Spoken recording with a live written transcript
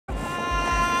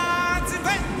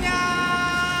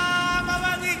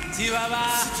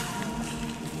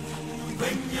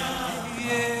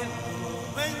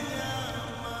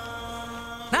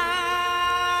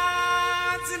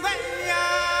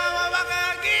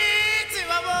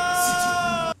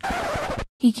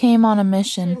He came on a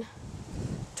mission.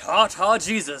 Ta-ta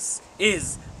Jesus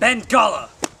is Bengala!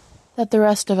 That the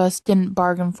rest of us didn't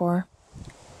bargain for.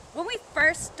 When we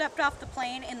first stepped off the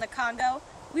plane in the Congo,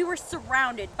 we were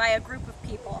surrounded by a group of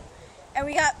people, and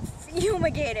we got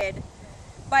fumigated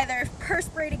by their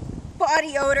perspirating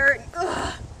body odor.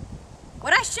 Ugh.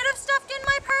 What I should have stuffed in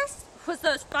my purse was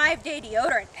those 5-day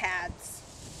deodorant pads.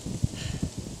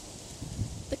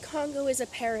 The Congo is a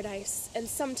paradise, and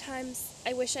sometimes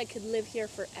I wish I could live here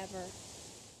forever.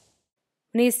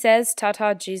 When he says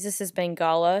Ta-ta Jesus is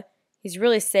Bengala, he's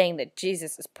really saying that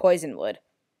Jesus is Poisonwood.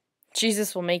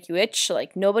 Jesus will make you itch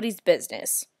like nobody's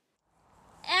business.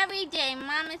 Every day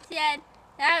Mama said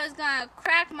that I was going to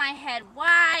crack my head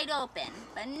wide open,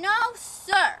 but no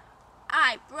sir,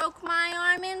 I broke my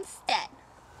arm instead.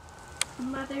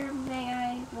 Mother, may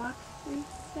I walk 3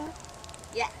 steps?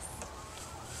 Yes.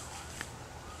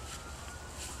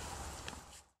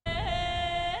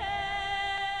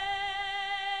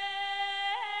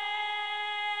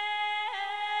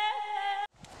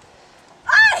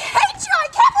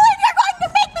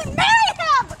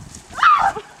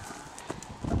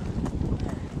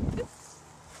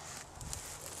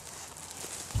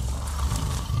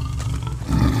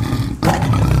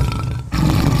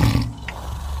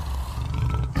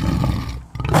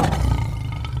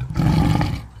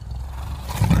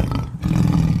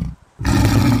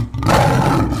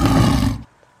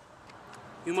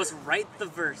 You must write the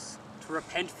verse to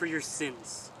repent for your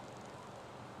sins.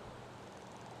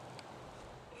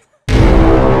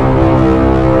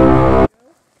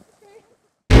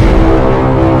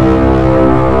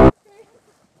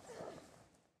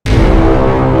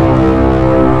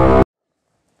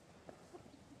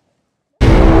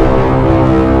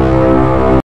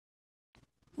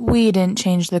 We didn't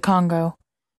change the Congo.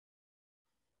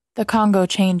 The Congo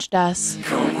changed us.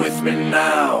 Come with me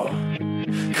now.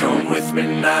 Come with me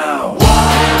now. Walk,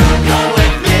 go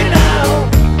with me now.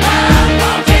 I'm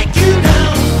gonna take you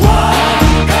down.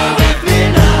 Walk, go with me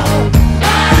now.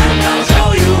 I'm gonna show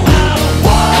you how.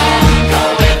 Walk, go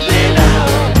with me now.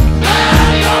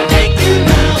 I'm gonna take you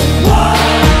down.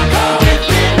 Walk, go with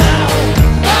me now.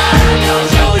 I'm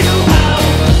gonna show you how.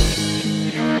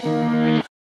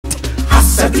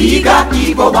 Hasadiga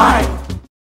Ibo Wine.